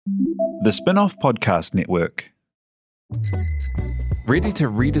The Spin-off Podcast Network. Ready to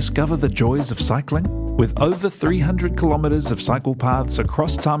rediscover the joys of cycling? With over 300 kilometres of cycle paths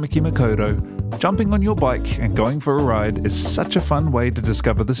across Tāmaki Makaurau, jumping on your bike and going for a ride is such a fun way to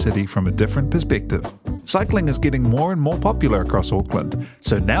discover the city from a different perspective. Cycling is getting more and more popular across Auckland,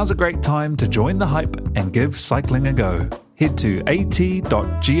 so now's a great time to join the hype and give cycling a go. Head to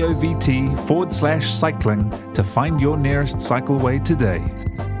at.govt/cycling to find your nearest cycleway today.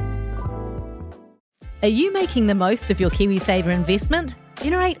 Are you making the most of your KiwiSaver investment?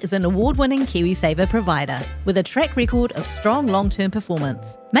 Generate is an award-winning KiwiSaver provider with a track record of strong long-term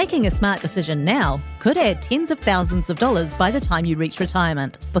performance. Making a smart decision now could add tens of thousands of dollars by the time you reach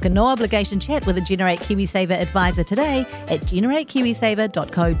retirement. Book a no-obligation chat with a Generate KiwiSaver advisor today at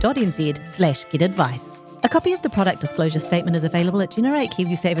generatekiwisaver.co.nz/get-advice. A copy of the product disclosure statement is available at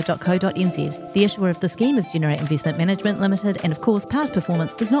generatekiwisaver.co.nz. The issuer of the scheme is Generate Investment Management Limited, and of course, past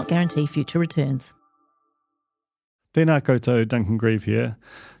performance does not guarantee future returns. Tēnā koutou, Duncan Grieve here.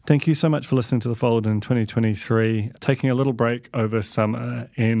 Thank you so much for listening to The Fold in 2023. Taking a little break over summer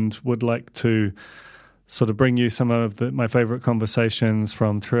and would like to sort of bring you some of my favourite conversations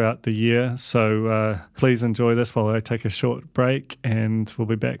from throughout the year. So please enjoy this while I take a short break, and we'll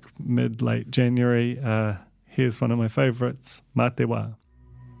be back mid-late January. Here's one of my favourites, Mā te wā.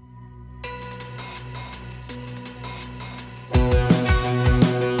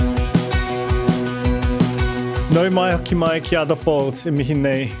 No mai hoki mai ki a The Fold, e mihi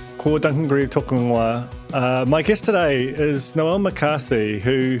nei, ko Duncan Grieve tōku ingoa. My guest today is Noelle McCarthy,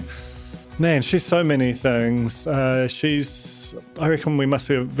 who, man, she's so many things. I reckon we must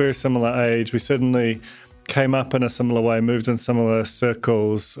be a very similar age. We certainly came up in a similar way, moved in similar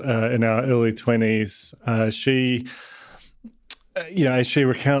circles in our early 20s. She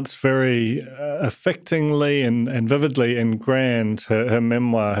recounts very affectingly and vividly and grand her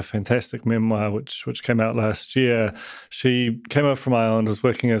memoir, her fantastic memoir, which came out last year. She came up from Ireland, was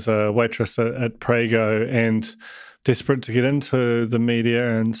working as a waitress at Prego and desperate to get into the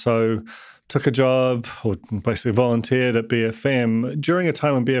media, and so took a job, or basically volunteered at bFM during a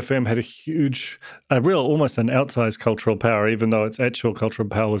time when bFM had almost an outsized cultural power, even though its actual cultural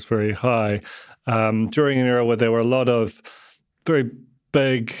power was very high. During an era where there were a lot of very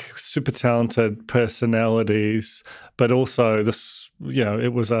big, super talented personalities, but also this,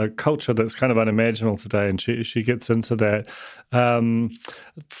 it was a culture that's kind of unimaginable today, and she gets into that.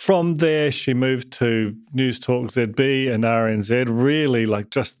 From there, she moved to News Talk ZB and RNZ, really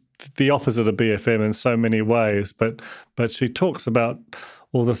like just the opposite of bFM in so many ways, but she talks about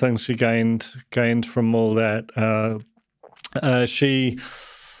all the things she gained from all that. She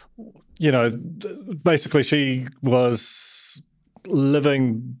was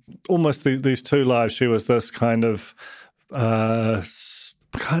living almost these two lives. She was this kind of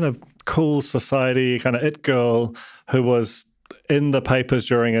cool society, kind of it girl who was in the papers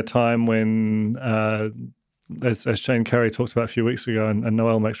during a time when, as Shane Carey talked about a few weeks ago, and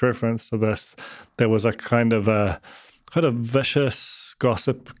Noelle makes reference to this, there was a kind of vicious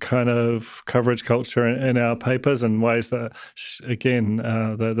gossip kind of coverage culture in our papers in ways that, again,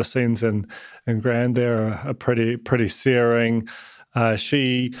 the scenes in Grand there are pretty searing.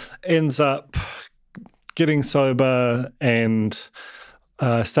 She ends up getting sober and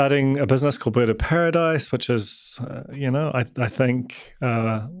starting a business called Bird of Paradise, which is, I think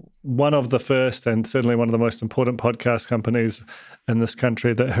one of the first and certainly one of the most important podcast companies in this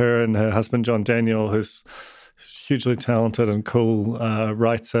country, that her and her husband, John Daniel, who's hugely talented and cool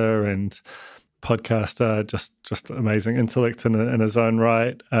writer and podcaster, just amazing intellect in his own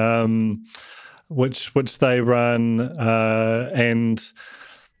right, which they run, and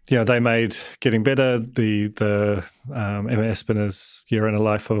they made Getting Better, the Emma Espin's Year in a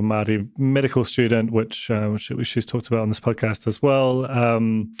Life of a Māori medical student, which she's talked about on this podcast as well.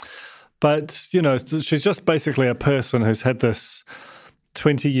 But she's just basically a person who's had this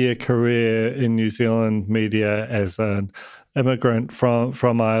 20-year career in New Zealand media as an immigrant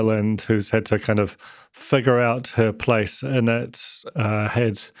from Ireland who's had to kind of figure out her place in it,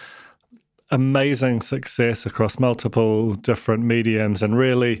 had amazing success across multiple different mediums, and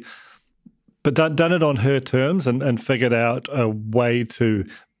really, but done it on her terms and figured out a way to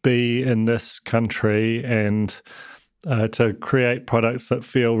be in this country and to create products that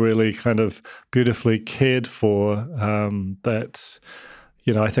feel really kind of beautifully cared for, that,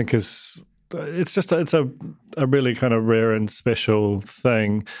 I think it's a really kind of rare and special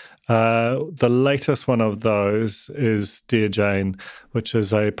thing. The latest one of those is Dear Jane, which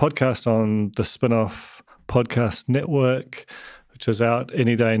is a podcast on the Spin-off Podcast Network, which is out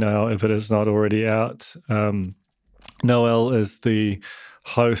any day now if it is not already out. Noelle is the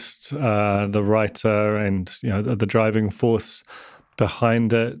host, the writer, and the driving force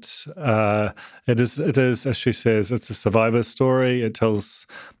behind it. It is, as she says, it's a survivor story. It tells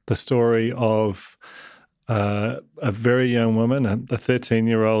the story of a very young woman, a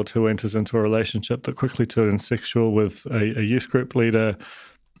 13-year-old who enters into a relationship that quickly turns sexual with a youth group leader,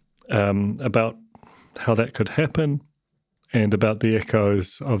 about how that could happen and about the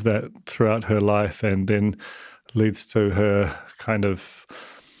echoes of that throughout her life, and then leads to her kind of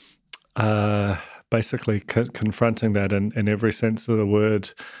basically confronting that in every sense of the word.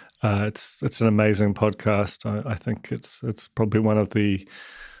 It's an amazing podcast. I think it's probably one of the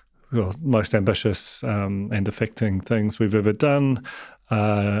most ambitious and affecting things we've ever done.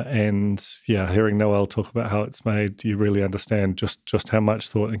 And hearing Noelle talk about how it's made, you really understand just how much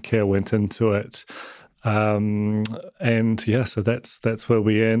thought and care went into it. So that's where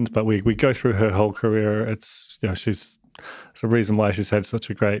we end. But we go through her whole career. It's a reason why she's had such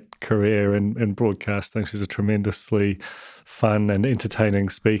a great career in broadcasting. She's a tremendously fun and entertaining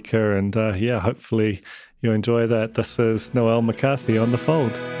speaker. And hopefully you enjoy that. This is Noelle McCarthy on The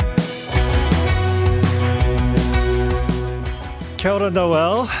Fold. Kia ora,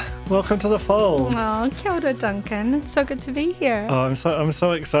 Noelle. Welcome to The Fold. Oh, kia ora, Duncan. It's so good to be here. Oh, I'm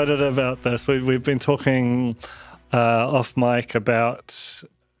so excited about this. We've been talking off mic about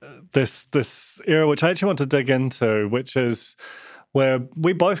this era, which I actually want to dig into, which is where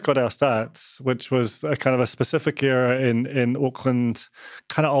we both got our starts, which was a kind of a specific era in Auckland,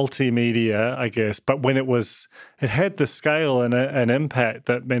 kind of multimedia, I guess. But when it had the scale and an impact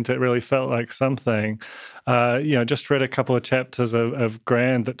that meant it really felt like something. Just read a couple of chapters of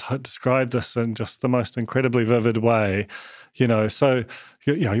Grand that described this in just the most incredibly vivid way. So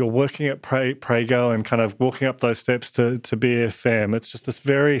you're working at Prego and kind of walking up those steps to bFM. It's just this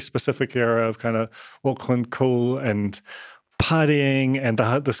very specific era of kind of Auckland cool and partying and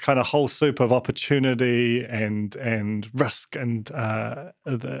this kind of whole soup of opportunity and risk and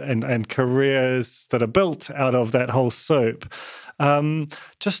careers that are built out of that whole soup.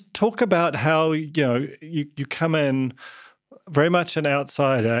 Just talk about how you come in very much an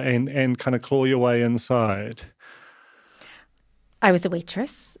outsider and kind of claw your way inside. I was a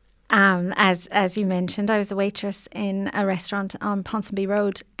waitress. As you mentioned, I was a waitress in a restaurant on Ponsonby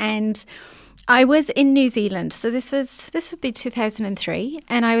Road, and I was in New Zealand. So this would be 2003,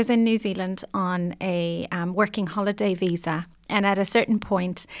 and I was in New Zealand on a working holiday visa. And at a certain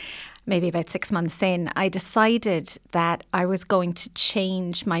point, maybe about 6 months in, I decided that I was going to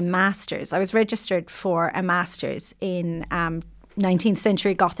change my master's. I was registered for a master's in 19th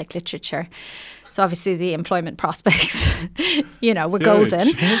century Gothic literature. So obviously the employment prospects, were golden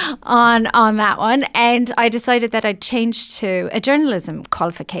on that one. And I decided that I'd change to a journalism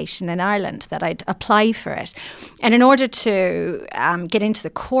qualification in Ireland, that I'd apply for it. And in order to get into the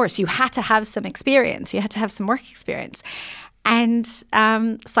course, you had to have some experience. You had to have some work experience. And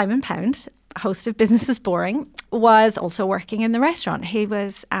Simon Pound, host of Business is Boring, was also working in the restaurant. He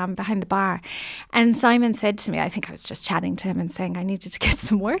was behind the bar. And Simon said to me, I think I was just chatting to him and saying I needed to get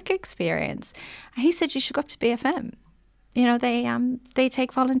some work experience. And he said, you should go up to bFM. They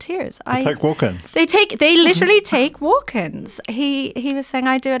take volunteers. They take walk-ins. They literally take walk-ins. He was saying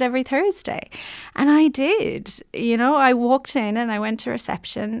I do it every Thursday. And I did. I walked in and I went to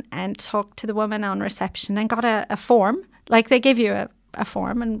reception and talked to the woman on reception and got a form. Like they give you a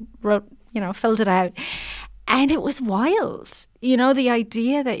form and wrote, filled it out. And it was wild. The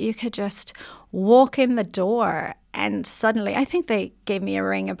idea that you could just walk in the door and suddenly, I think they gave me a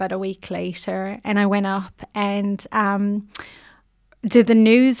ring about a week later, and I went up and did the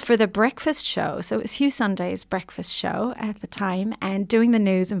news for the breakfast show. So it was Hugh Sunday's breakfast show at the time, and doing the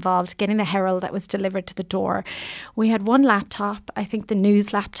news involved getting the herald that was delivered to the door. We had one laptop, I think the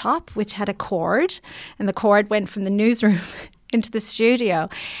news laptop, which had a cord, and the cord went from the newsroom into the studio,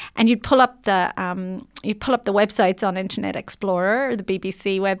 and you'd pull up the websites on Internet Explorer, or the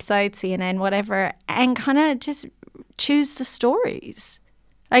BBC website, CNN, whatever, and kind of just choose the stories,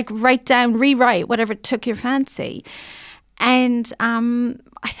 like rewrite whatever took your fancy. And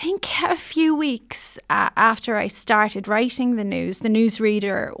I think a few weeks after I started writing the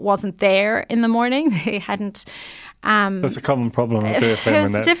newsreader wasn't there in the morning. They hadn't. That's a common problem with BFM.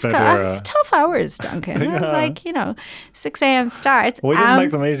 It was difficult. It was tough hours, Duncan. Yeah. It was like, 6 a.m. starts. We didn't make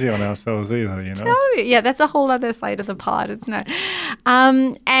them easy on ourselves either, Yeah, that's a whole other side of the pod, isn't it?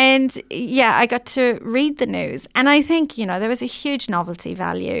 I got to read the news. And I think, there was a huge novelty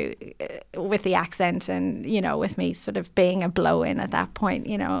value with the accent and, with me sort of being a blow-in at that point.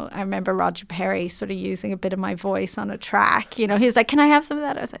 I remember Roger Perry sort of using a bit of my voice on a track. He was like, can I have some of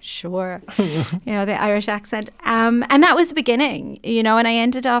that? I was like, sure. The Irish accent. And that was the beginning, and I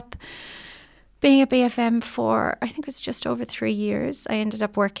ended up being at bFM for, I think it was just over 3 years. I ended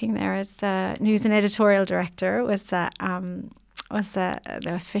up working there as the news and editorial director, was the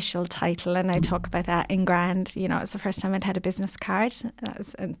official title, and I talk about that in grand. It was the first time I'd had a business card. That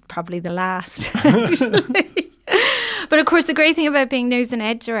was probably the last. But of course, the great thing about being news and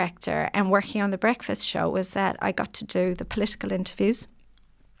ed director and working on the breakfast show was that I got to do the political interviews.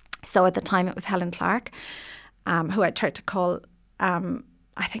 So at the time it was Helen Clark, who I tried to call,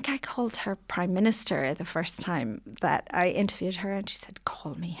 I think I called her Prime Minister the first time that I interviewed her, and she said,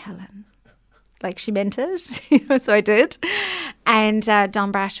 "Call me Helen." Like she meant it, so I did. And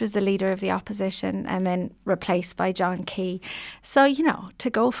Don Brash was the leader of the opposition and then replaced by John Key. So, to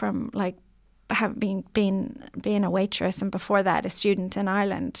go from like being a waitress and before that a student in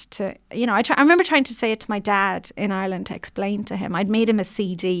Ireland to, I remember trying to say it to my dad in Ireland to explain to him. I'd made him a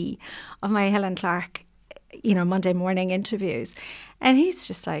CD of my Helen Clark, Monday morning interviews. And he's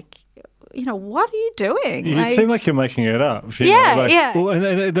just like, what are you doing? You seem like you're making it up. Yeah. Well,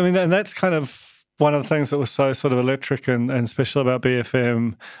 and that's kind of one of the things that was so sort of electric and special about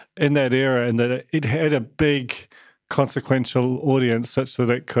bFM in that era, and that it had a big consequential audience such that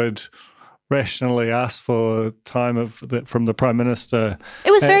it could rationally ask for time from the Prime Minister.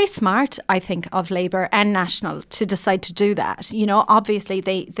 It was very smart, I think, of Labour and National to decide to do that. Obviously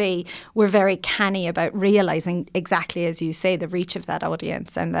they were very canny about realising exactly, as you say, the reach of that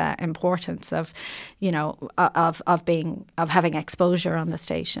audience and the importance of, of having exposure on the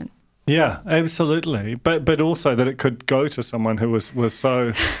station. Yeah, absolutely. But also that it could go to someone who was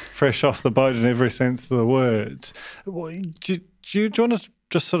so fresh off the boat in every sense of the word. Do you want to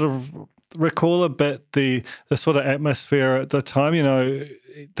just sort of recall a bit the sort of atmosphere at the time?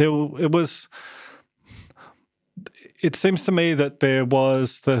 It seems to me that there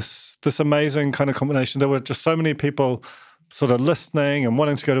was this amazing kind of combination. There were just so many people sort of listening and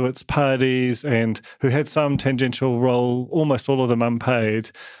wanting to go to its parties, and who had some tangential role, almost all of them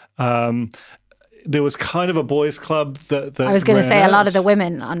unpaid. There was kind of a boys' club that I was going to say a lot of the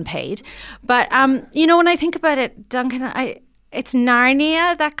women unpaid. But, when I think about it, Duncan, it's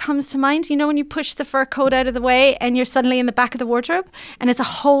Narnia that comes to mind. When you push the fur coat out of the way and you're suddenly in the back of the wardrobe and it's a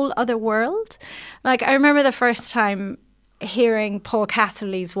whole other world. Like, I remember the first time hearing Paul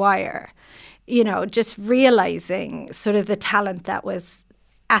Casserly's Wire, just realising sort of the talent that was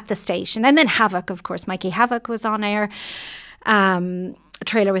at the station. And then Havoc, of course, Mikey Havoc was on air. A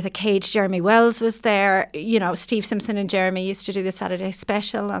Trailer with a Cage, Jeremy Wells was there. Steve Simpson and Jeremy used to do the Saturday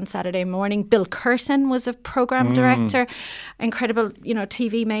Special on Saturday morning. Bill Curtin was a programme director, incredible,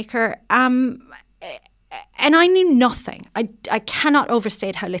 TV maker. And I knew nothing. I cannot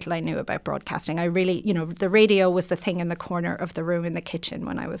overstate how little I knew about broadcasting. I really, the radio was the thing in the corner of the room in the kitchen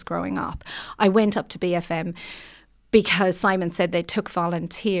when I was growing up. I went up to bFM because Simon said they took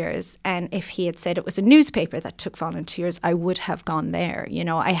volunteers, and if he had said it was a newspaper that took volunteers, I would have gone there.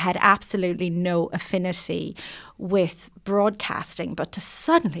 I had absolutely no affinity with broadcasting, but to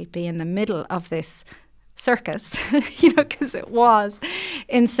suddenly be in the middle of this circus, because it was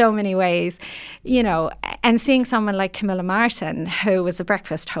in so many ways, and seeing someone like Camilla Martin, who was a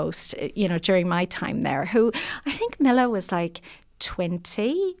breakfast host, during my time there, who I think Milla was like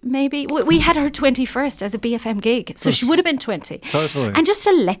 20, maybe. We had her 21st as a bFM gig, so she would have been 20. Totally. And just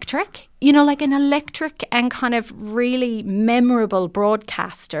electric, like an electric and kind of really memorable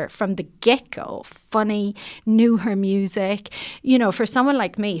broadcaster from the get-go. Funny, knew her music. For someone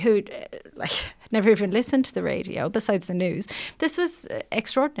like me who never even listened to the radio besides the news, this was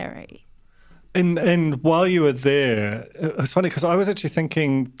extraordinary. And while you were there, it's funny because I was actually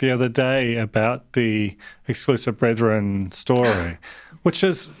thinking the other day about the Exclusive Brethren story, which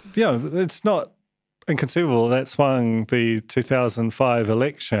is, it's not inconceivable. That swung the 2005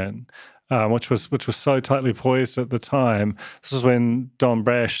 election, which was so tightly poised at the time. This is when Don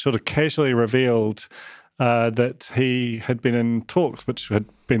Brash sort of casually revealed that he had been in talks, which had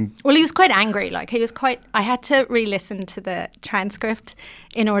been... Well, he was quite angry. I had to re-listen to the transcript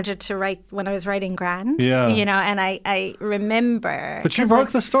in order to write, when I was writing Grand, and I remember... But you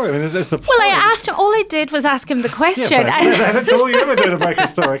broke the story. I mean, there's the point. Well, I asked him, all I did was ask him the question. Yeah, that's all you ever do to break a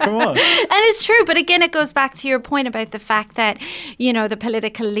story. Come on. And it's true. But again, it goes back to your point about the fact that, the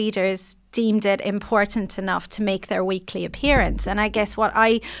political leaders deemed it important enough to make their weekly appearance. And I guess what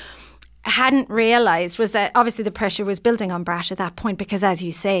I hadn't realised was that obviously the pressure was building on Brash at that point because, as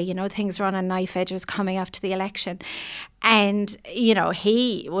you say, things were on a knife edge. It was coming up to the election. And,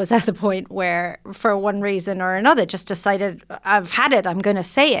 he was at the point where, for one reason or another, just decided, I've had it, I'm going to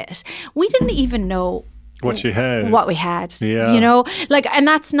say it. We didn't even know what you had. What we had. Yeah. You know, like, and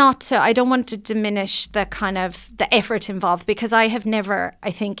that's not to, I don't want to diminish the kind of the effort involved, because I have never,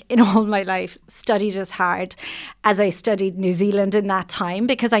 I think, in all my life studied as hard as I studied New Zealand in that time,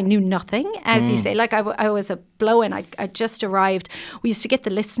 because I knew nothing, as you say. Like, I was a blow-in. I just arrived. We used to get the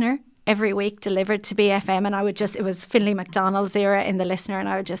Listener every week delivered to bFM, and I would just, it was Finlay MacDonald's era in the Listener, and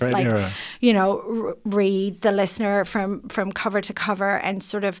I would just Great era. you know, read the Listener from cover to cover, and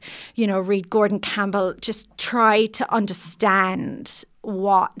sort of, you know, read Gordon Campbell, just try to understand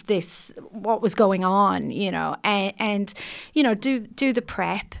what was going on, you know, and you know, do the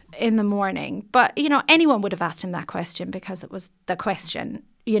prep in the morning. But, you know, anyone would have asked him that question because it was the question.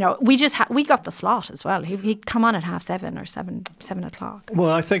 You know, we got the slot as well. He'd come on at 7:30 or 7 o'clock. Well,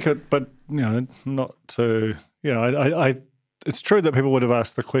 I think but, you know, not to, you know, I it's true that people would have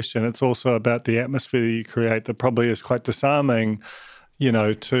asked the question. It's also about the atmosphere you create that probably is quite disarming, you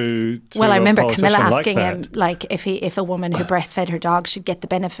know, to well, I remember Camilla asking like him, like, if a woman who breastfed her dog should get the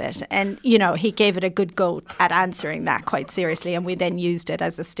benefit. And, you know, he gave it a good go at answering that quite seriously. And we then used it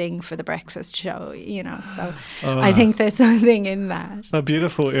as a sting for the breakfast show, you know. So I think there's something in that. A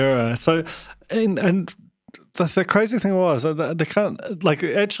beautiful era. So, and the crazy thing was, they can't, like,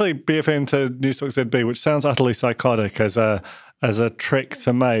 actually bFM to Newstalk ZB, which sounds utterly psychotic as a trick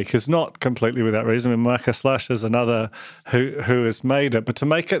to make, is not completely without reason. I mean, Marcus Lush is another who has made it, but to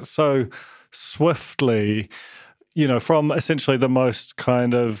make it so swiftly, you know, from essentially the most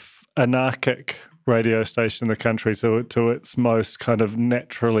kind of anarchic radio station in the country to its most kind of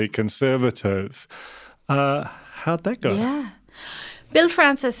naturally conservative, how'd that go? Yeah. Bill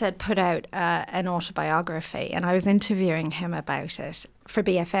Francis had put out an autobiography, and I was interviewing him about it for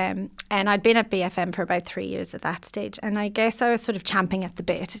bFM. And I'd been at bFM for about 3 years at that stage. And I guess I was sort of champing at the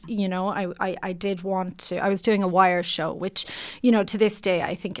bit. You know, I did want to. I was doing a wire show, which, you know, to this day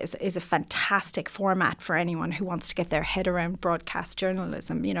I think is a fantastic format for anyone who wants to get their head around broadcast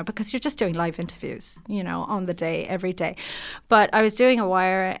journalism, you know, because you're just doing live interviews, you know, on the day, every day. But I was doing a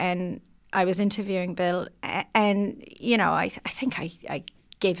wire, and I was interviewing Bill, and, you know, I think I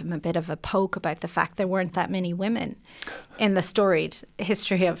gave him a bit of a poke about the fact there weren't that many women in the storied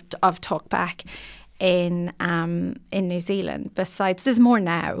history of talkback in New Zealand. Besides, there's more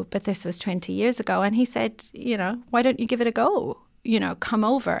now, but this was 20 years ago. And he said, you know, why don't you give it a go? You know, come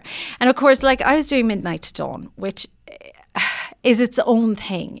over. And of course, like, I was doing Midnight to Dawn, which is its own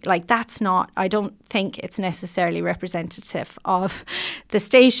thing. Like, that's not, I don't think it's necessarily representative of the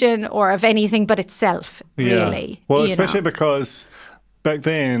station or of anything but itself, really. Well, especially because back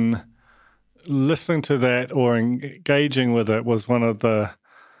then, listening to that or engaging with it was one of the,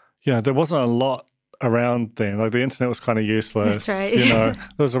 you know, there wasn't a lot around then. Like, the internet was kind of useless. That's right. You know, there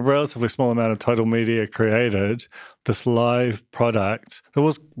was a relatively small amount of total media created. This live product that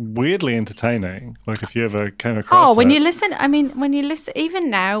was weirdly entertaining. Like, if you ever came across it. Oh, when you listen,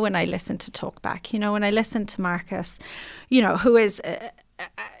 even now when I listen to Talkback, you know, when I listen to Marcus, you know, who is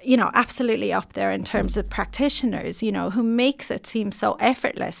you know, absolutely up there in terms of practitioners, you know, who makes it seem so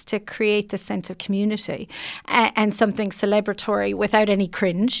effortless to create the sense of community and something celebratory without any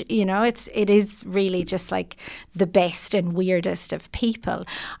cringe. You know, it is really just like the best and weirdest of people.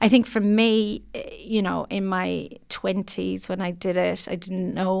 I think for me, you know, in my 20s when I did it, I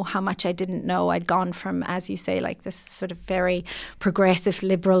didn't know how much I didn't know. I'd gone from, as you say, like this sort of very progressive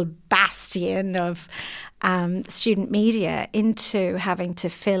liberal bastion of student media into having to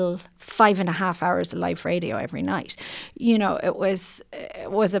fill 5.5 hours of live radio every night. You know, it was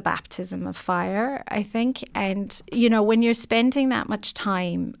a baptism of fire, I think. And, you know, when you're spending that much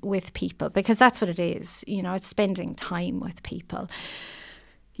time with people, because that's what it is, you know, it's spending time with people,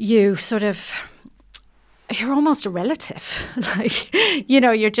 you sort of, you're almost a relative. Like, you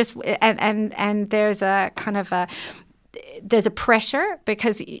know, you're just, and there's a kind of there's a pressure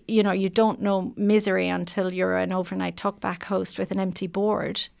because, you know, you don't know misery until you're an overnight talkback host with an empty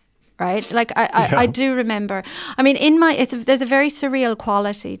board, right? Like, I do remember, I mean, there's a very surreal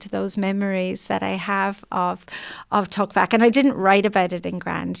quality to those memories that I have of talkback. And I didn't write about it in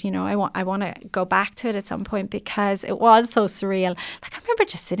Grand, you know, I want to go back to it at some point because it was so surreal. Like, I remember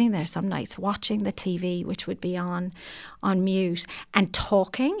just sitting there some nights watching the TV, which would be on mute, and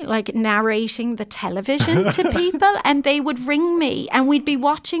talking, like narrating the television to people, and they would ring me and we'd be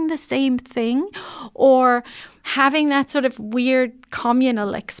watching the same thing or having that sort of weird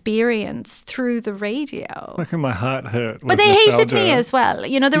communal experience through the radio. Making my heart hurt. But they hated me as well.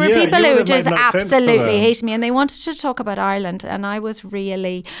 You know, there were people who just absolutely hated me, and they wanted to talk about Ireland, and I was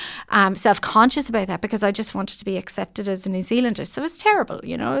really self-conscious about that because I just wanted to be accepted as a New Zealander. So it was terrible,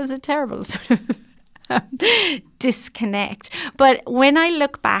 you know, it was a terrible sort of disconnect. But when I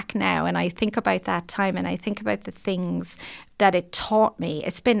look back now and I think about that time and I think about the things that it taught me,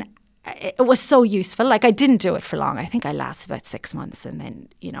 it was so useful. Like, I didn't do it for long. I think I lasted about 6 months and then,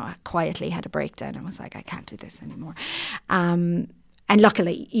 I quietly had a breakdown and was like, I can't do this anymore. And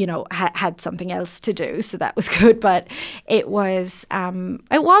luckily, had something else to do, so that was good. But it was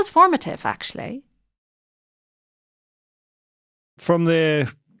formative, actually. From there,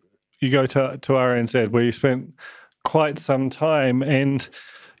 you go to RNZ, where you spent quite some time, and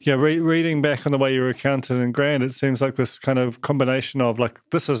reading back on the way you were accounted in Grand, it seems like this kind of combination of like,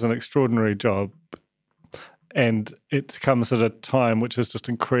 this is an extraordinary job, and it comes at a time which is just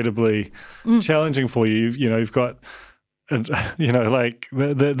incredibly challenging for you. You've got. And like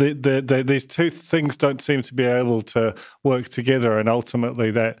these two things don't seem to be able to work together, and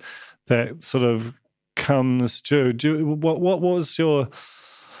ultimately that sort of comes due. What was your,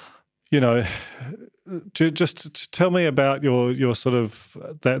 just tell me about your sort of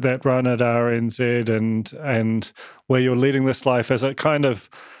that run at RNZ and where you're leading this life as a kind of,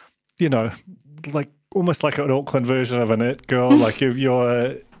 like almost like an Auckland version of an it girl, like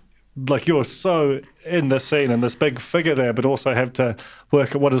you're so in the scene and this big figure there, but also have to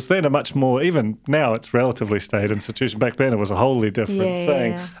work at what is then a much more, even now it's relatively staid institution. Back then it was a wholly different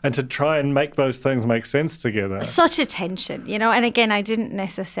thing. Yeah. And to try and make those things make sense together. Such a tension, and again, I didn't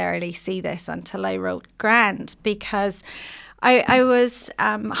necessarily see this until I wrote Grand, because I was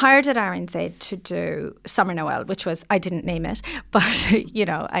hired at RNZ to do Summer Noelle, which was, I didn't name it, but,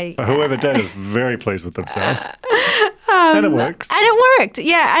 whoever did is very pleased with themselves. And it works. And it worked,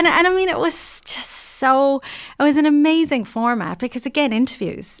 yeah. And I mean, it was just it was an amazing format because, again,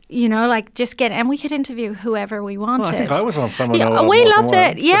 interviews, and we could interview whoever we wanted. Well, I think I was on Summer Noelle. Yeah, we loved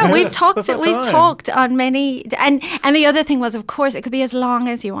it. Yeah, we've talked on many, and the other thing was, of course, it could be as long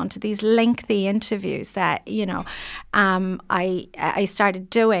as you wanted, these lengthy interviews that, I started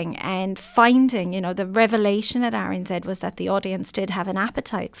doing and finding, the revelation at RNZ was that the audience did have an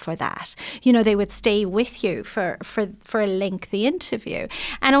appetite for that. They would stay with you for a lengthy interview.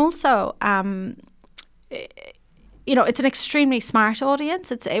 And also, it's an extremely smart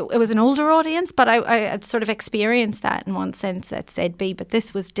audience. It was an older audience, but I had sort of experienced that in one sense at ZB, but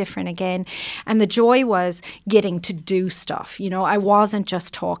this was different again. And the joy was getting to do stuff. I wasn't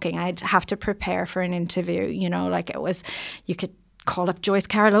just talking. I'd have to prepare for an interview, like it was, you could call up Joyce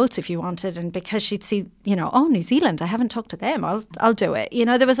Carol Oates if you wanted, and because she'd see, New Zealand, I haven't talked to them, I'll do it.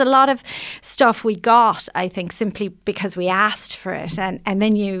 There was a lot of stuff we got, I think, simply because we asked for it, and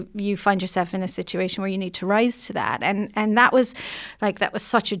then you find yourself in a situation where you need to rise to that, and that was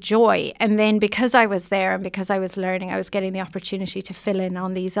such a joy. And then because I was there and because I was learning, I was getting the opportunity to fill in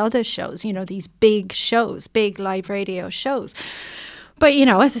on these other shows, these big shows, big live radio shows. But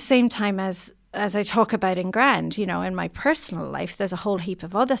at the same time, as I talk about in Grand, in my personal life, there's a whole heap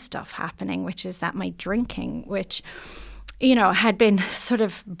of other stuff happening, which is that my drinking, which, had been sort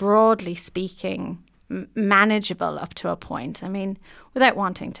of broadly speaking manageable up to a point. I mean, without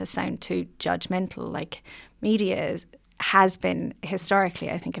wanting to sound too judgmental, like media has been historically,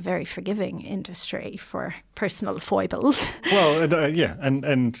 I think, a very forgiving industry for personal foibles. Well,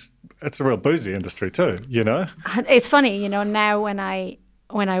 and it's a real boozy industry too, It's funny, now when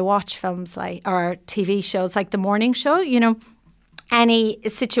I watch films or TV shows like The Morning Show, any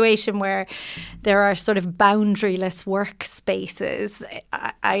situation where there are sort of boundaryless workspaces,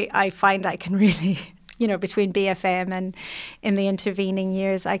 I find I can really, between bFM and in the intervening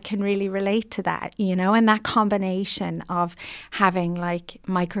years, I can really relate to that, and that combination of having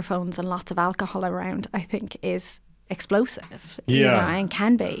microphones and lots of alcohol around, I think is explosive, and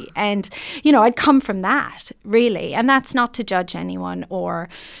can be. And, I'd come from that, really. And that's not to judge anyone or,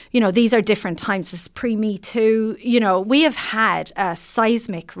 these are different times. This is pre-Me Too. We have had a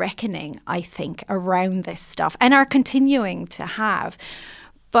seismic reckoning, I think, around this stuff and are continuing to have.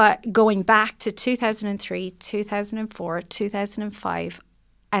 But going back to 2003, 2004, 2005,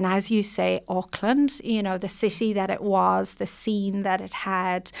 and as you say, Auckland, the city that it was, the scene that it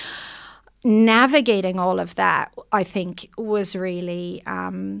had, navigating all of that, I think, was really,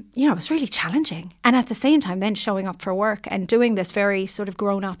 it was really challenging. And at the same time, then showing up for work and doing this very sort of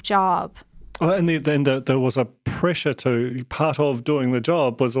grown-up job. Well, and then there was a pressure to, part of doing the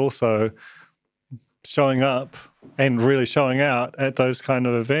job was also showing up and really showing out at those kind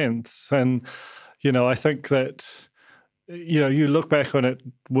of events. And, I think that, you look back on it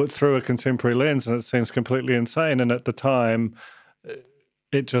through a contemporary lens and it seems completely insane. And at the time,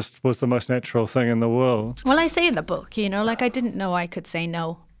 it just was the most natural thing in the world. Well, I say in the book, I didn't know I could say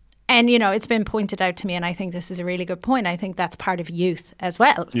no. And, you know, it's been pointed out to me, and I think this is a really good point. I think that's part of youth as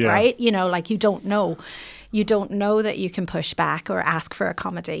well, right? You know, like you don't know that you can push back or ask for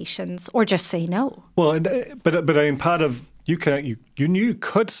accommodations or just say no. Well, but I mean, part of you knew you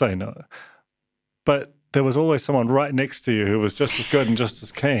could say no, but there was always someone right next to you who was just as good and just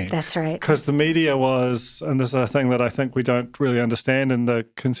as keen. That's right. Because the media was, and this is a thing that I think we don't really understand in the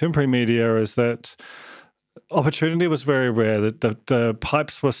contemporary media, is that opportunity was very rare. The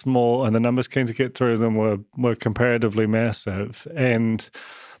pipes were small, and the numbers keen to get through them were comparatively massive. And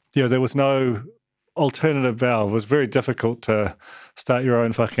you know, there was no alternative valve. It was very difficult to start your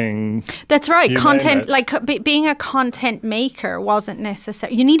own fucking... That's right. Content, like being a content maker wasn't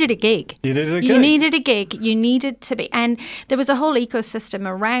necessary. You needed a gig. You needed a gig. You needed to be... And there was a whole ecosystem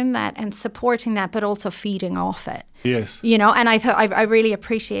around that and supporting that, but also feeding off it. Yes. You know, and I thought I really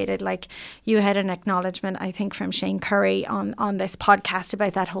appreciated, like, you had an acknowledgement, I think, from Shane Curry on this podcast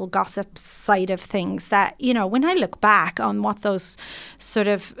about that whole gossip side of things that, you know, when I look back on what those sort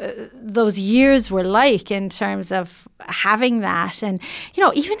of, those years were like in terms of having that and, you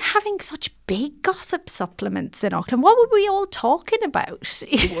know, even having such big gossip supplements in Auckland, what were we all talking about?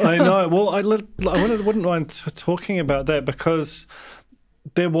 I know. Well, I wouldn't mind talking about that because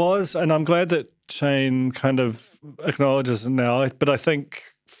there was, and I'm glad that Shane kind of acknowledges it now, but I think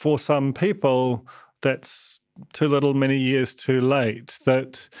for some people that's too little, many years too late,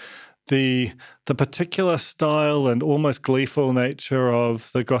 that the particular style and almost gleeful nature of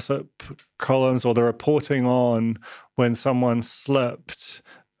the gossip columns or the reporting on when someone slipped,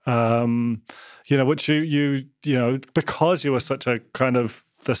 you know, which you know, because you were such a kind of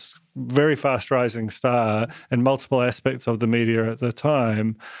this very fast rising star in multiple aspects of the media at the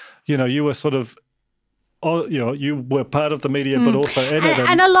time, you know, you were sort of, you know, you were part of the media, but also in it.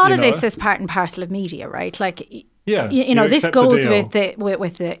 And a lot of this is part and parcel of media, right? Like, you know, this goes with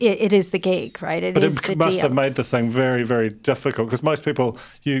the it is the gig, right? It must have made the thing very, very difficult because most people,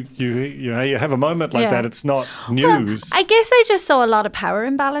 you know, you have a moment like that, it's not news. Well, I guess I just saw a lot of power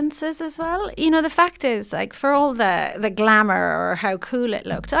imbalances as well. You know, the fact is, like, for all the glamour or how cool it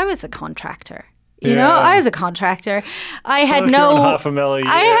looked, I was a contractor. You know, I was a contractor. I had no $500,000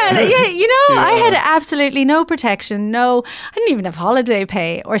 a year. I had absolutely no protection. I didn't even have holiday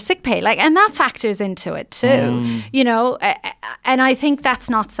pay or sick pay. Like, and that factors into it too. You know, and I think that's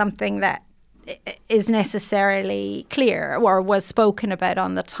not something that is necessarily clear or was spoken about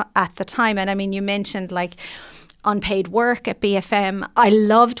at the time. And I mean, you mentioned like unpaid work at bFM. I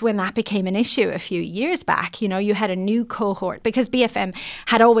loved when that became an issue a few years back. You know, you had a new cohort because bFM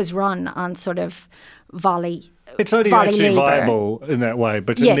had always run on sort of volley. It's only actually labor. Viable in that way,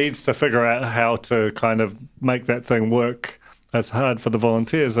 but it needs to figure out how to kind of make that thing work as hard for the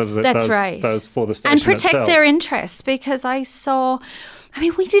volunteers as it does for the station and protect itself. Their interests, because I saw, I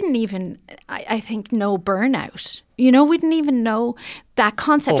mean, we didn't even, I think, know burnout. You know, we didn't even know that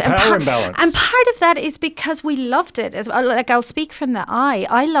concept. Or power imbalance. And part of that is because we loved it. As well. Like, I'll speak from the eye.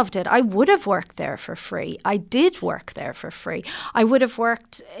 I loved it. I would have worked there for free. I did work there for free. I would have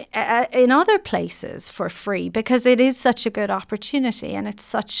worked in other places for free because it is such a good opportunity and it's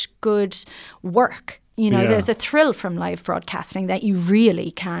such good work. You know, there's a thrill from live broadcasting that you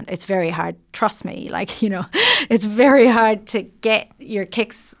really can't. It's very hard. Trust me. Like, you know, it's very hard to get your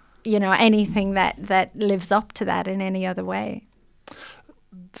kicks, you know, anything that lives up to that in any other way.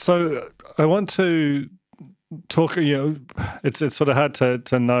 So I want to talk, you know, it's sort of hard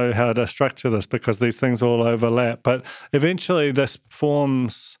to know how to structure this because these things all overlap. But eventually this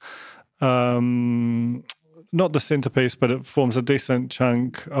forms... not the centerpiece, but it forms a decent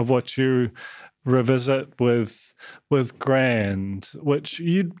chunk of what you revisit with Grand, which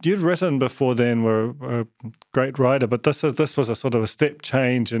you'd written before then, were a great writer, but this was a sort of a step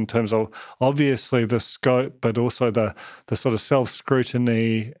change in terms of obviously the scope, but also the sort of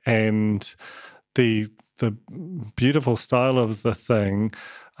self-scrutiny and the beautiful style of the thing.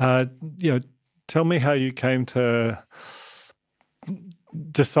 You know, tell me how you came to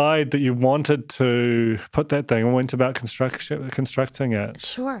decide that you wanted to put that thing and went about constructing it.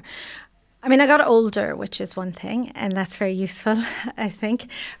 Sure. I mean, I got older, which is one thing, and that's very useful, I think,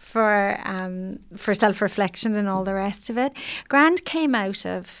 for self-reflection and all the rest of it. Grand came out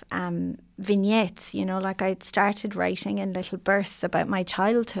of vignettes, you know, like I'd started writing in little bursts about my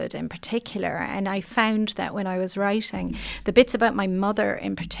childhood in particular, and I found that when I was writing, the bits about my mother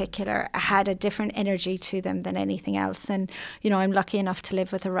in particular had a different energy to them than anything else. And, you know, I'm lucky enough to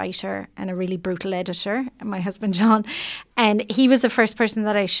live with a writer and a really brutal editor, my husband John, and he was the first person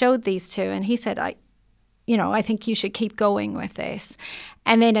that I showed these to, and he said, I think you should keep going with this.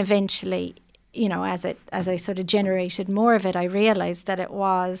 And then eventually as I sort of generated more of it, I realized that it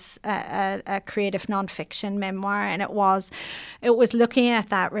was a creative nonfiction memoir, and it was looking at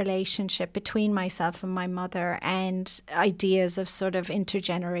that relationship between myself and my mother, and ideas of sort of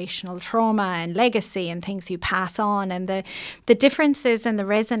intergenerational trauma and legacy and things you pass on, and the differences and the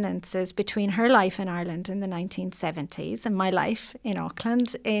resonances between her life in Ireland in the 1970s and my life in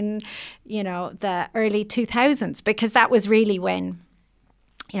Auckland in, the early 2000s, because that was really when,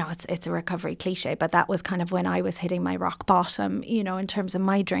 it's a recovery cliche, but that was kind of when I was hitting my rock bottom, in terms of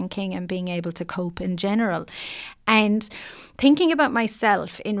my drinking and being able to cope in general. And thinking about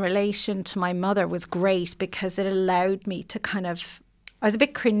myself in relation to my mother was great, because it allowed me to I was a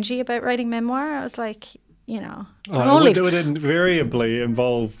bit cringy about writing memoir. I was like, it would invariably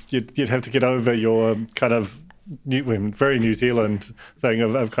involve, you'd have to get over your kind of very New Zealand thing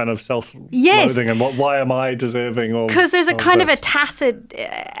of kind of self-loathing and why am I deserving of, because there's a kind of a tacit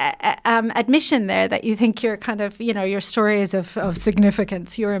admission there that you think you're kind of, your story is of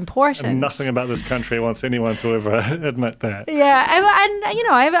significance, you're important. And nothing about this country wants anyone to ever admit that. Yeah,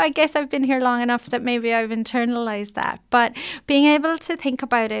 I guess I've been here long enough that maybe I've internalized that. But being able to think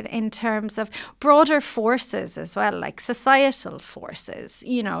about it in terms of broader forces as well, like societal forces,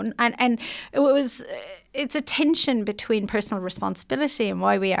 and it's a tension between personal responsibility and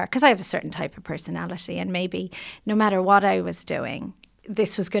why we are, because I have a certain type of personality, and maybe no matter what I was doing,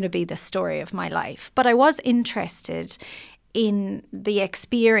 this was going to be the story of my life. But I was interested in the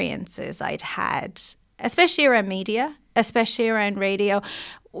experiences I'd had, especially around media, especially around radio,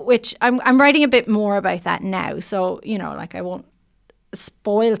 which I'm writing a bit more about that now. So, I won't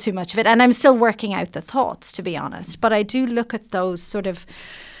spoil too much of it. And I'm still working out the thoughts, to be honest. But I do look at those sort of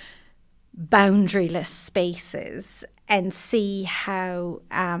boundaryless spaces and see how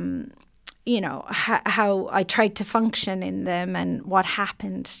how I tried to function in them and what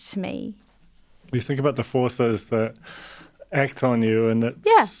happened to me. You think about the forces that act on you, and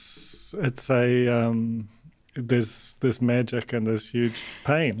it's there's magic and there's huge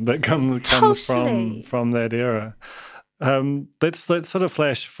pain that comes from that era. Let's sort of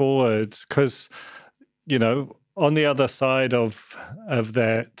flash forward, because on the other side of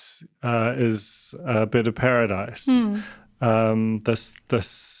that is a bit of paradise. This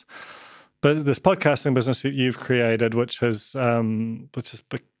podcasting business that you've created, which has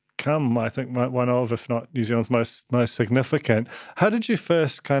become, I think, one of, if not New Zealand's most significant. How did you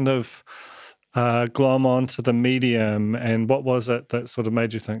first kind of glom onto the medium, and what was it that sort of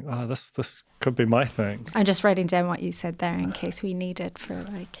made you think, oh, this could be my thing? I'm just writing down what you said there in case we need it for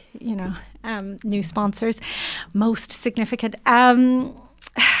new sponsors. Most significant.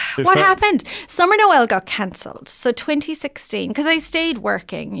 What happened? Summer Noelle got cancelled. So 2016, because I stayed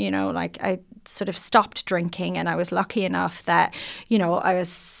working, I sort of stopped drinking, and I was lucky enough that, I was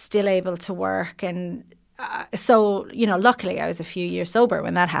still able to work. And so, luckily I was a few years sober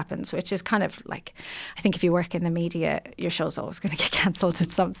when that happens, which is kind of like, I think if you work in the media, your show's always going to get cancelled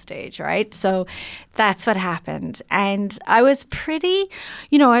at some stage, right? So that's what happened. And I was pretty,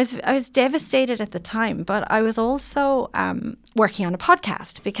 I was devastated at the time, but I was also working on a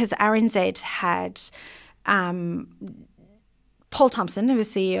podcast, because RNZ had Paul Thompson, who was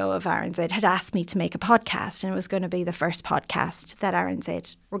CEO of RNZ, had asked me to make a podcast, and it was going to be the first podcast that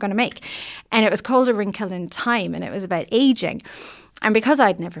RNZ were going to make. And it was called A Wrinkle in Time, and it was about aging. And because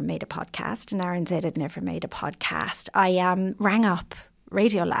I'd never made a podcast and RNZ had never made a podcast, I rang up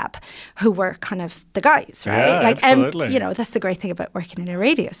Radiolab, who were kind of the guys, right? Yeah, absolutely. That's the great thing about working in a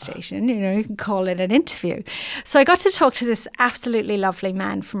radio station. You can call it an interview. So I got to talk to this absolutely lovely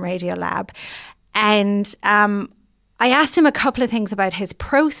man from Radiolab, and I asked him a couple of things about his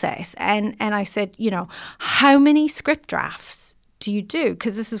process, and I said, how many script drafts do you do?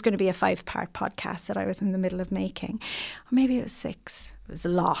 Because this was going to be a 5-part podcast that I was in the middle of making. Or maybe it was 6. It was a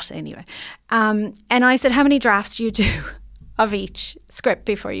lot anyway. And I said, how many drafts do you do of each script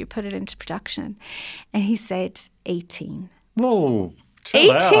before you put it into production? And he said 18. Whoa.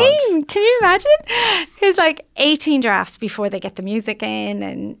 18? Can you imagine? He's like 18 drafts before they get the music in.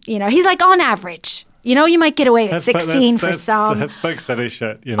 And, he's like, on average. You might get away with 16 for some. That's big city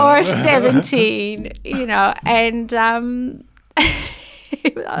shit, Or 17, and I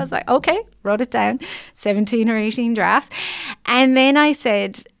was like, okay, wrote it down, 17 or 18 drafts. And then I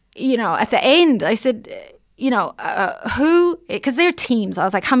said, at the end, I said, who, because they're teams. I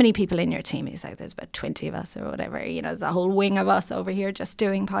was like, how many people in your team? He's like, there's about 20 of us or whatever. There's a whole wing of us over here just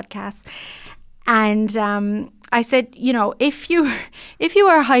doing podcasts. And I said, if you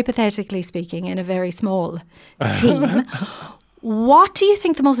are hypothetically speaking in a very small team, what do you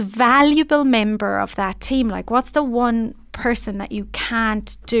think the most valuable member of that team, like what's the one person that you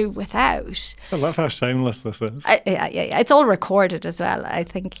can't do without. I love how shameless this is. Yeah. It's all recorded as well. I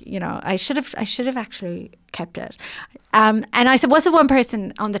think, I should have actually kept it. And I said, what's the one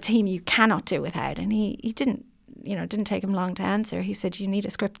person on the team you cannot do without? And he didn't take him long to answer. He said, you need a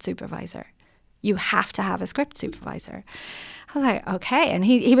script supervisor. You have to have a script supervisor. I was like, okay. And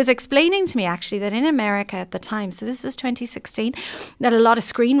he was explaining to me actually that in America at the time, so this was 2016, that a lot of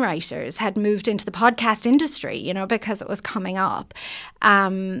screenwriters had moved into the podcast industry, because it was coming up,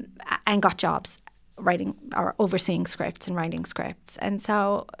 and got jobs writing or overseeing scripts and writing scripts. And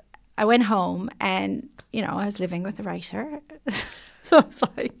so I went home and, I was living with a writer. So I was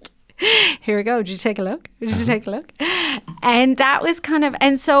like, here we go. Did you take a look? And that was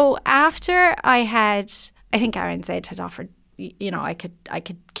and so after I think RNZ had offered, I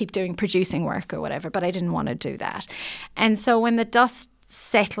could keep doing producing work or whatever, but I didn't want to do that. And so when the dust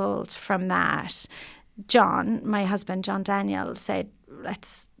settled from that, John, my husband, John Daniel, said,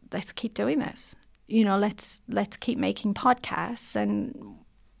 let's keep doing this. Let's keep making podcasts. And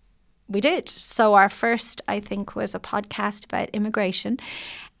we did. So our first, I think, was a podcast about immigration,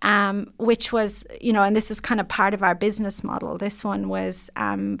 which was, and this is kind of part of our business model. This one was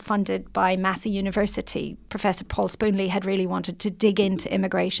funded by Massey University. Professor Paul Spoonley had really wanted to dig into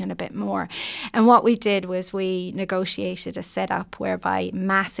immigration a bit more. And what we did was we negotiated a setup whereby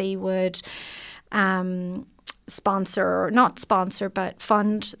Massey would not sponsor, but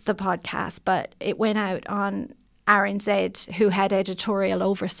fund the podcast. But it went out on RNZ, who had editorial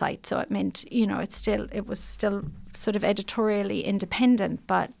oversight. So it meant, it was still sort of editorially independent,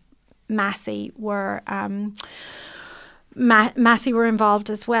 but Massey were involved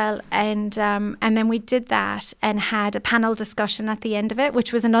as well, and then we did that and had a panel discussion at the end of it,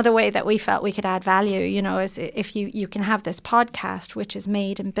 which was another way that we felt we could add value. Is if you can have this podcast which is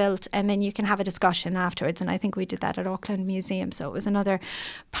made and built, and then you can have a discussion afterwards. And I think we did that at Auckland Museum, so it was another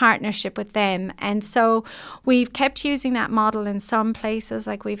partnership with them. And so we've kept using that model in some places,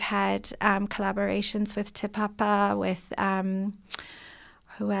 like we've had collaborations with Te Papa, with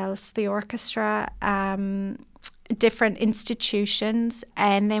who else? The orchestra. Different institutions,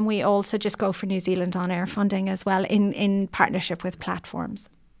 and then we also just go for New Zealand On Air funding as well in partnership with platforms.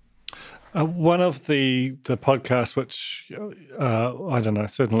 One of the podcasts, which I don't know,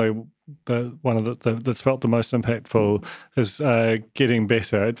 certainly one of that's felt the most impactful is Getting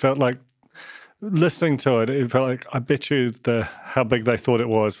Better. It felt like listening to it, it felt like I bet you how big they thought it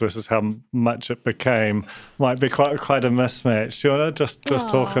was versus how much it became might be quite a mismatch. Do you want to just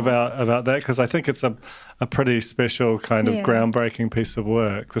talk about that? Because I think it's a pretty special kind of groundbreaking piece of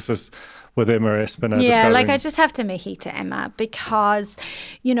work. This is with Emma Espiner. Yeah, I just have to make it to Emma because,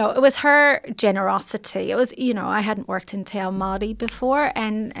 it was her generosity. It was, I hadn't worked in Te Ao Māori before,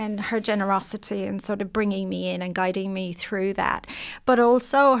 and her generosity in sort of bringing me in and guiding me through that. But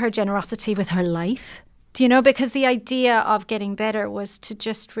also her generosity with her life, because the idea of Getting Better was to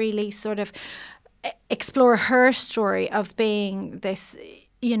just really sort of explore her story of being this.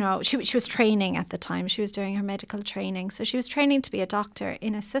 She was training at the time. She was doing her medical training. So she was training to be a doctor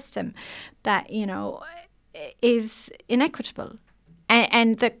in a system that, is inequitable.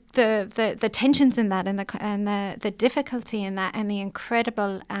 And the tensions in that and the difficulty in that and the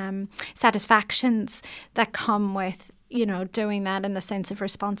incredible satisfactions that come with, doing that and the sense of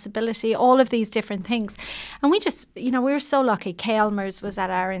responsibility, all of these different things. And we just, we were so lucky. Kay Elmers was at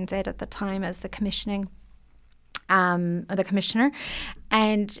RNZ at the time as the commissioner,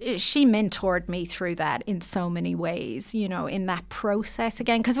 and she mentored me through that in so many ways, in that process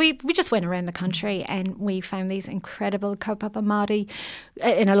again, because we just went around the country and we found these incredible kaupapa Māori,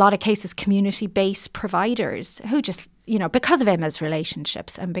 in a lot of cases community-based providers who just, because of Emma's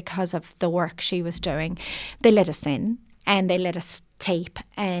relationships and because of the work she was doing, they let us in and they let us tape,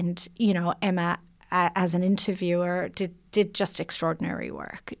 and Emma as an interviewer did just extraordinary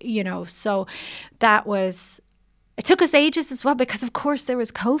work, so that was. It took us ages as well because, of course, there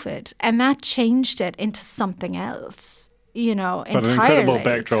was COVID, and that changed it into something else, entirely. But an incredible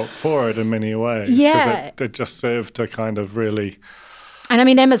backdrop for it in many ways. Yeah. Because it just served to kind of really... And I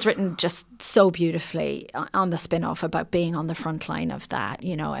mean, Emma's written just so beautifully on the spin-off about being on the front line of that,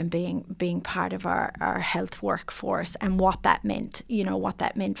 and being part of our health workforce and what that meant, what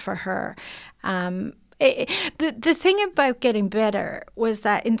that meant for her. The thing about Getting Better was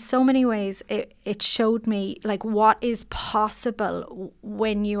that in so many ways it showed me what is possible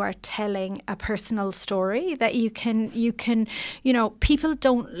when you are telling a personal story, that you can people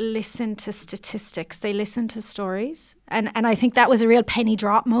don't listen to statistics, they listen to stories, and I think that was a real penny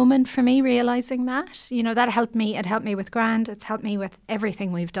drop moment for me, realising that that helped me. It helped me with Grand, it's helped me with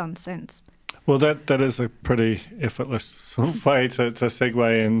everything we've done since. Well, that is a pretty effortless way to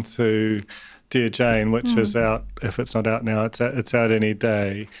segue into Dear Jane, which is out. If it's not out now, it's out any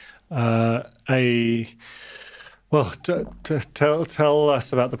day. Tell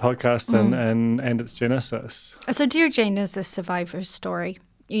us about the podcast and its genesis. So Dear Jane is a survivor's story.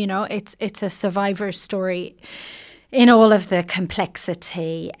 You know, it's a survivor's story in all of the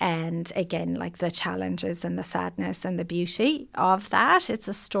complexity and, again, like the challenges and the sadness and the beauty of that. It's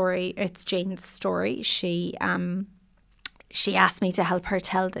a story. It's Jane's story. She asked me to help her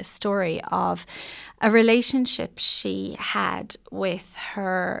tell this story of a relationship she had with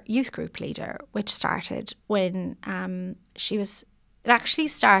her youth group leader, which started when it actually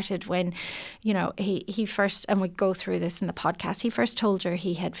started when, you know, he first, and we go through this in the podcast, he first told her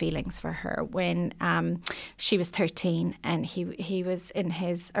he had feelings for her when she was 13 and he was in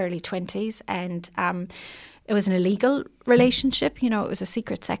his early 20s, and it was an illegal relationship. You know, it was a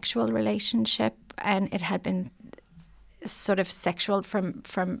secret sexual relationship, and it had been sort of sexual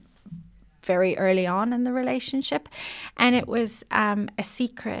from very early on in the relationship, and it was a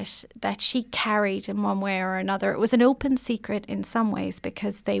secret that she carried in one way or another. It was an open secret in some ways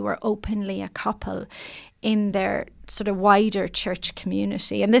because they were openly a couple in their sort of wider church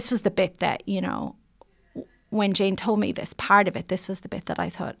community. And this was the bit that, you know, when Jane told me this part of it, this was the bit that I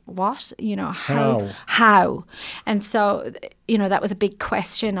thought, what? You know, how? And so, you know, that was a big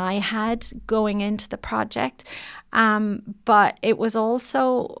question I had going into the project. But it was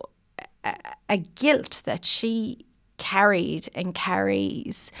also a guilt that she carried and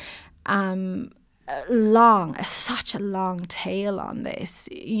carries such a long tail on this.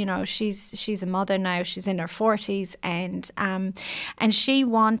 You know, she's a mother now. She's in her 40s, and she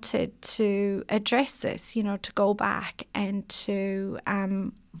wanted to address this. You know, to go back and to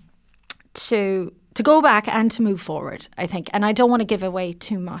go back and to move forward, I think. And I don't want to give away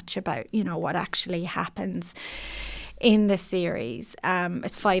too much about, you know, what actually happens in the series.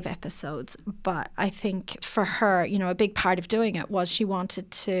 It's 5 episodes, but I think for her, you know, a big part of doing it was she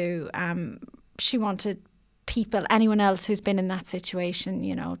wanted people, anyone else who's been in that situation,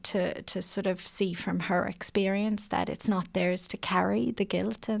 you know, to sort of see from her experience that it's not theirs to carry the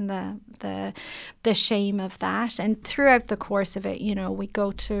guilt and the shame of that. And throughout the course of it, you know, we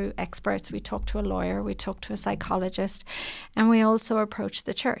go to experts, we talk to a lawyer, we talk to a psychologist, and we also approach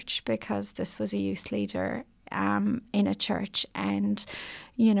the church because this was a youth leader in a church, and,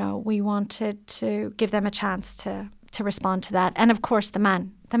 you know, we wanted to give them a chance to respond to that. And of course the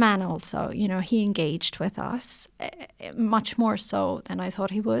man also, you know, he engaged with us much more so than I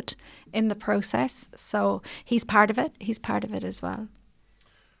thought he would in the process. So he's part of it as well.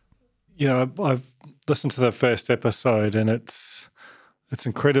 You know, I've listened to the first episode, and it's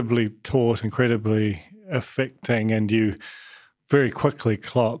incredibly taut, incredibly affecting, and you very quickly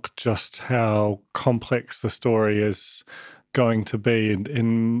clock just how complex the story is going to be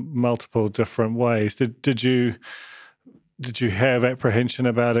in multiple different ways. Did you have apprehension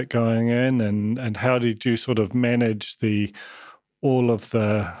about it going in, and how did you sort of manage all of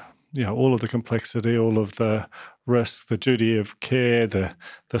the complexity, all of the risk, the duty of care, the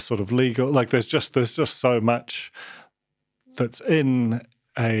sort of legal, like there's just so much that's in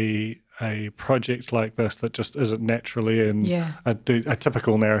a project like this that just isn't naturally in a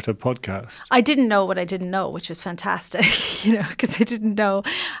typical narrative podcast. I didn't know what I didn't know, which was fantastic, you know, because I didn't know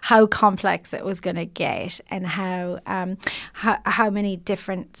how complex it was going to get, and how many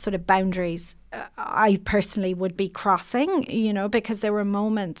different sort of boundaries I personally would be crossing, you know, because there were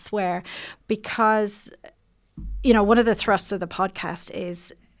moments where, because, you know, one of the thrusts of the podcast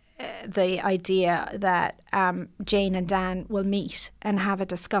is the idea that Jane and Dan will meet and have a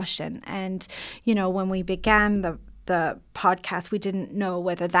discussion. And, you know, when we began the podcast, we didn't know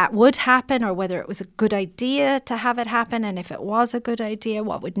whether that would happen or whether it was a good idea to have it happen. And if it was a good idea,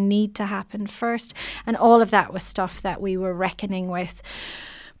 what would need to happen first. And all of that was stuff that we were reckoning with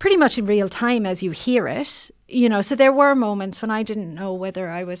pretty much in real time as you hear it. You know, so there were moments when I didn't know whether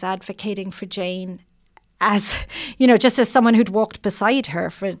I was advocating for Jane as, you know, just as someone who'd walked beside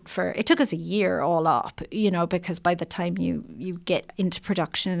her for it took us a year all up, you know, because by the time you get into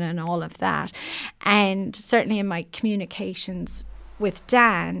production and all of that, and certainly in my communications with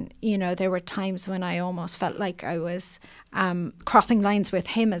Dan, you know, there were times when I almost felt like I was crossing lines with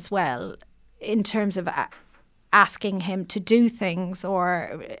him as well, in terms of asking him to do things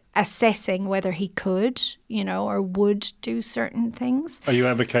or assessing whether he could, you know, or would do certain things. Are you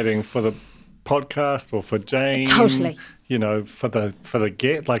advocating for the podcast or for Jane? Totally. for the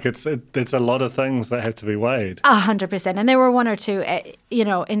get. Like it's a lot of things that have to be weighed. 100%. And there were one or two,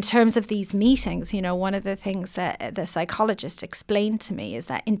 in terms of these meetings, one of the things that the psychologist explained to me is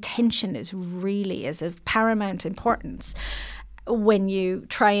that intention is of paramount importance when you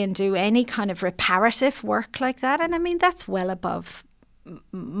try and do any kind of reparative work like that. And I mean, that's well above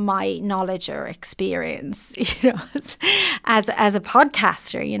my knowledge or experience, as a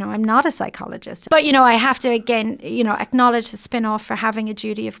podcaster. I'm not a psychologist, but I have to again, acknowledge the spin-off for having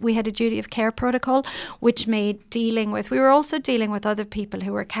we had a duty of care protocol, which made we were also dealing with other people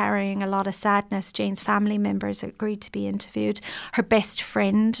who were carrying a lot of sadness. Jane's family members agreed to be interviewed. Her best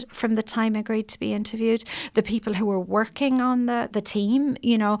friend from the time agreed to be interviewed. The people who were working on the team,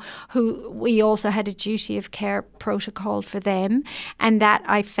 who we also had a duty of care protocol for them. And that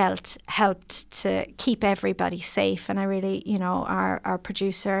I felt helped to keep everybody safe. And I really, our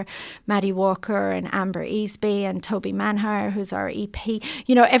producer, Maddie Walker and Amber Easby and Toby Manhire, who's our EP,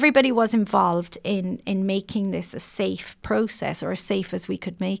 everybody was involved in making this a safe process, or as safe as we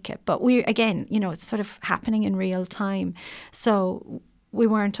could make it. But it's sort of happening in real time. So we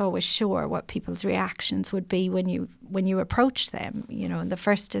weren't always sure what people's reactions would be when you approach them, in the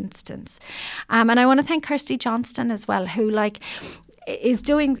first instance. And I want to thank Kirsty Johnston as well, who is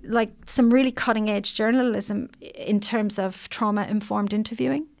doing some really cutting edge journalism in terms of trauma informed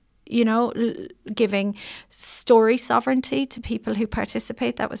interviewing. Giving story sovereignty to people who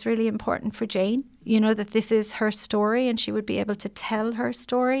participate. That was really important for Jane, that this is her story and she would be able to tell her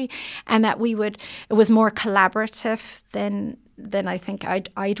story, and that it was more collaborative than I think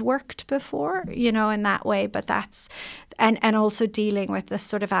I'd worked before, in that way. But that's, and also dealing with the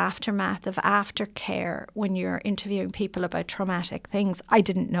sort of aftermath of aftercare when you're interviewing people about traumatic things. I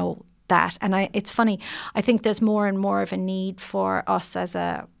didn't know that. And it's funny, I think there's more and more of a need for us as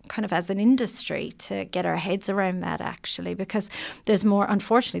an industry to get our heads around that, actually, because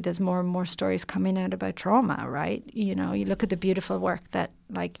unfortunately there's more and more stories coming out about trauma, right? You look at the beautiful work that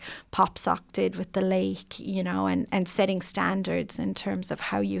PopSoc did with the lake, and setting standards in terms of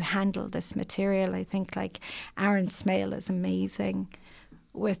how you handle this material. I think Aaron Smale is amazing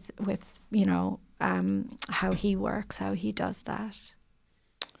with how he works, how he does that.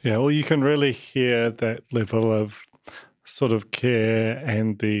 Yeah, well, you can really hear that level of sort of care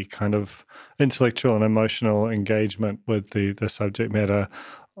and the kind of intellectual and emotional engagement with the subject matter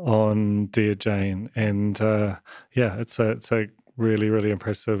on Dear Jane. And it's a really, really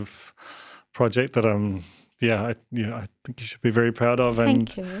impressive project that I think you should be very proud of. And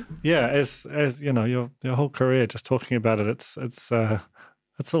thank you. Yeah, as your whole career, just talking about it, it's a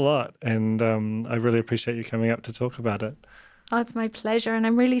lot. And I really appreciate you coming up to talk about it. Oh, it's my pleasure. And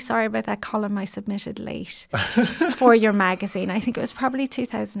I'm really sorry about that column I submitted late for your magazine. I think it was probably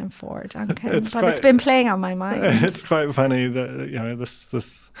 2004, Duncan. It's been playing on my mind. It's quite funny that,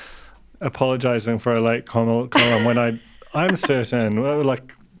 this apologising for a late column when I'm certain,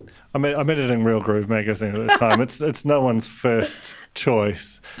 I'm editing Real Groove magazine at the time. It's no one's first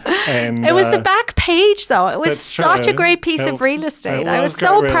choice. And it was the back page, though. It was such a great piece of real estate. I was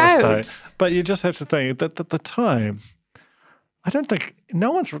so proud. But you just have to think that at the time, I don't think no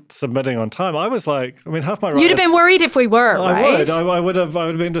one's submitting on time. I was half my writers, you'd have been worried if we were, right? I would have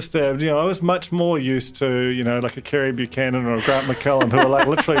been disturbed. I was much more used to, like a Kerry Buchanan or a Grant McCallum who were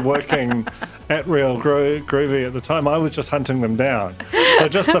literally working at Real Groovy at the time. I was just hunting them down. So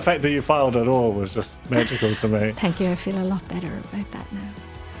just the fact that you filed at all was just magical to me. Thank you. I feel a lot better about that now.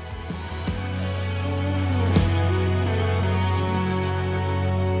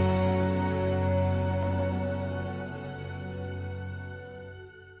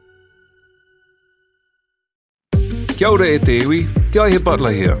 Kia ora e te iwi, Te Aihe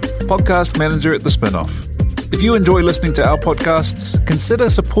Butler here, podcast manager at The Spinoff. If you enjoy listening to our podcasts,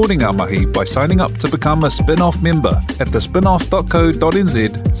 consider supporting our mahi by signing up to become a Spinoff member at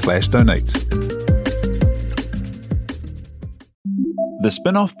thespinoff.co.nz/donate. The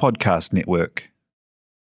Spinoff Podcast Network.